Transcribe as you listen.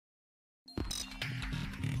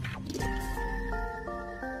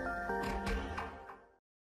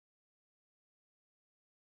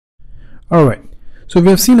Alright, so we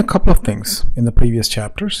have seen a couple of things in the previous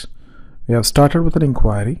chapters. We have started with an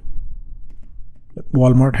inquiry that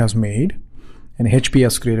Walmart has made and HP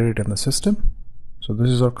has created it in the system. So this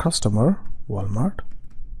is our customer, Walmart.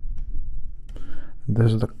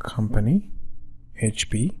 This is the company,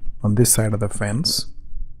 HP, on this side of the fence.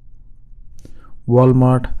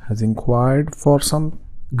 Walmart has inquired for some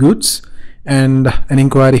goods and an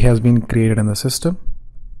inquiry has been created in the system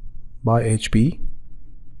by HP.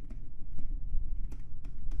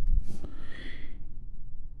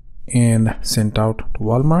 And sent out to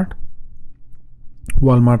Walmart.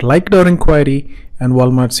 Walmart liked our inquiry and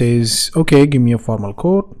Walmart says, okay, give me a formal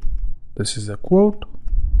quote. This is a quote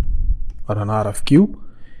or an RFQ,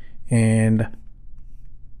 and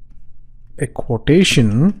a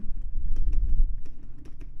quotation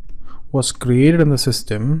was created in the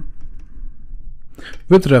system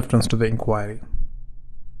with reference to the inquiry.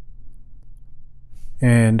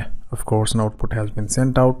 And of course, an output has been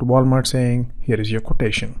sent out to Walmart saying, here is your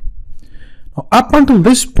quotation. Now, up until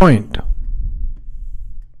this point,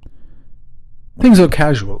 things are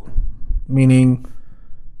casual, meaning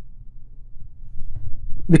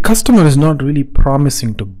the customer is not really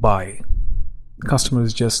promising to buy. The customer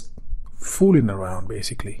is just fooling around,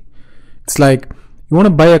 basically. It's like you want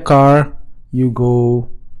to buy a car, you go,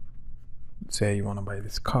 say you want to buy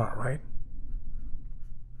this car, right?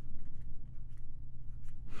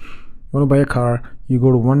 You want to buy a car, you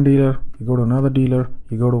go to one dealer, you go to another dealer,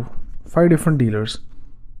 you go to 5 different dealers.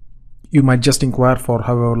 You might just inquire for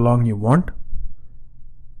however long you want,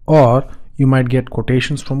 or you might get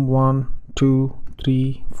quotations from 1, 2,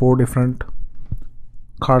 3, 4 different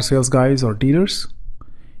car sales guys or dealers,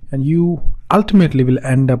 and you ultimately will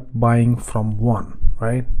end up buying from one,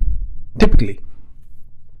 right? Typically,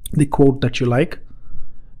 the quote that you like,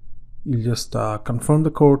 you just confirm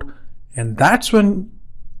the quote, and that's when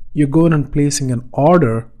you're going and placing an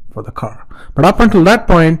order for the car. But up until that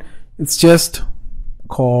point, it's just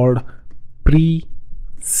called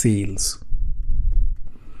pre-sales.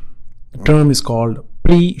 The term is called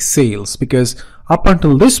pre-sales because up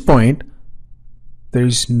until this point, there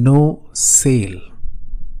is no sale.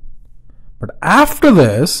 But after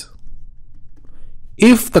this,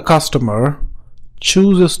 if the customer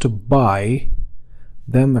chooses to buy,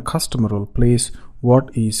 then the customer will place what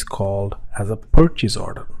is called as a purchase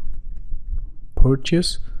order.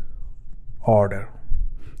 Purchase order.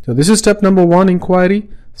 So this is step number 1, inquiry.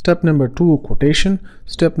 Step number 2, quotation.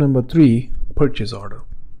 Step number 3, purchase order.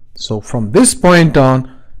 So from this point on,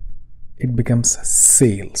 it becomes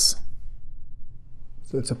sales.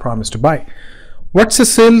 So it's a promise to buy. What's a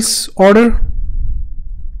sales order?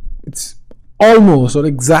 It's almost or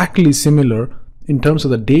exactly similar in terms of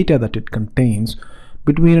the data that it contains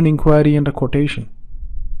between an inquiry and a quotation.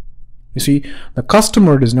 You see, the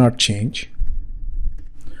customer does not change,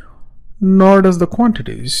 nor does the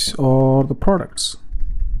quantities or the products.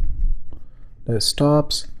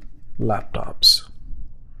 Desktops, laptops.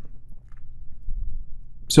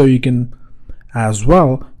 So you can as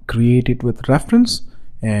well create it with reference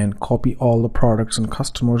and copy all the products and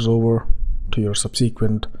customers over to your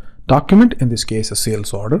subsequent document, in this case a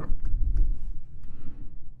sales order,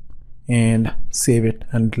 and save it,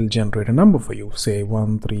 and it will generate a number for you, say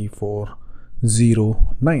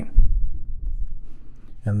 13409.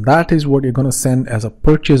 And that is what you're going to send as a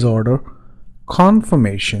purchase order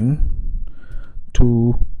confirmation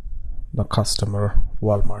to the customer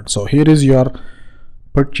Walmart. So here is your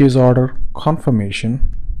purchase order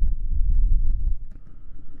confirmation,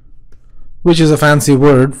 which is a fancy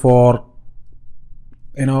word for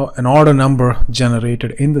an order number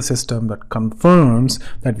generated in the system that confirms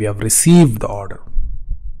that we have received the order.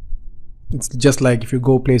 It's just like if you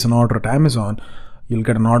go place an order at Amazon, you'll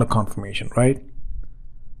get an order confirmation, right?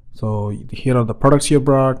 So here are the products you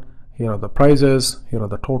brought, here are the prices, here are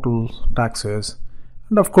the total taxes,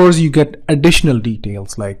 and of course you get additional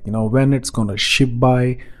details like when it's going to ship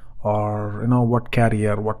by, or what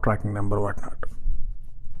carrier, what tracking number, whatnot.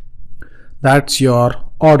 That's your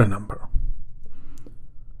order number.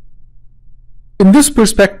 In this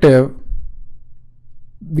perspective,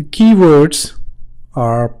 the keywords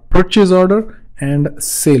are purchase order and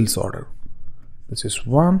sales order. This is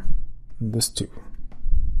 1, this 2.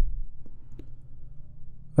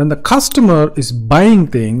 When the customer is buying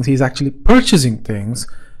things, he's actually purchasing things.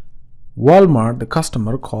 Walmart, the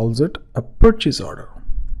customer, calls it a purchase order.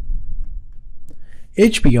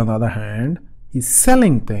 HP, on the other hand, is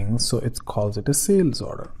selling things, so it calls it a sales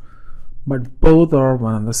order. But both are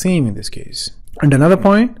one and the same in this case. And another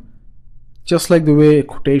point, just like the way a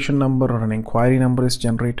quotation number or an inquiry number is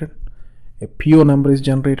generated, a PO number is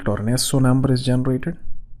generated or an SO number is generated,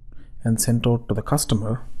 and sent out to the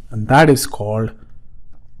customer, and that is called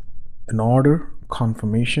an order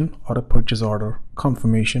confirmation or a purchase order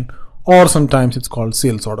confirmation, or sometimes it's called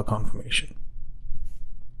sales order confirmation.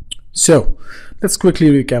 So let's quickly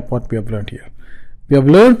recap what we have learned here. We have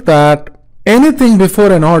learned that anything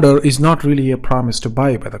before an order is not really a promise to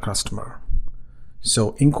buy by the customer.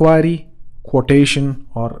 So inquiry, quotation,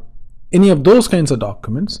 or any of those kinds of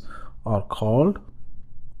documents are called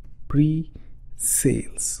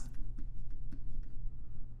pre-sales.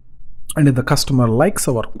 And if the customer likes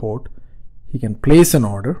our quote, he can place an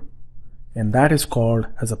order, and that is called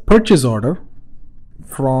as a purchase order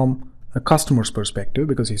from a customer's perspective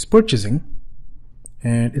because he's purchasing,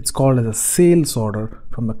 and it's called as a sales order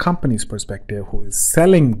from the company's perspective who is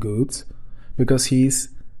selling goods because he's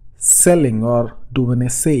selling or doing a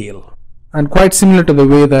sale. And quite similar to the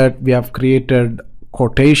way that we have created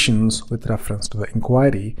quotations with reference to the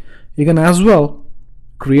inquiry, you can as well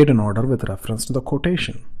create an order with reference to the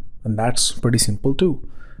quotation, and that's pretty simple too.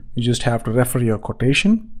 You just have to refer your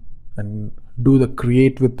quotation and do the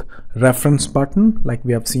create with reference button like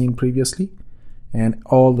we have seen previously, and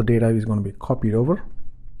all the data is going to be copied over,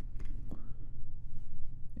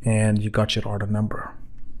 and you got your order number.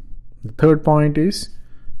 The third point is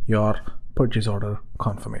your purchase order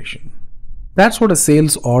confirmation. That's what a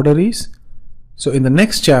sales order is. So in the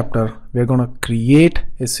next chapter, we're going to create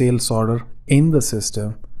a sales order in the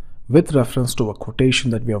system with reference to a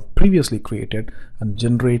quotation that we have previously created and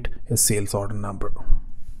generate a sales order number.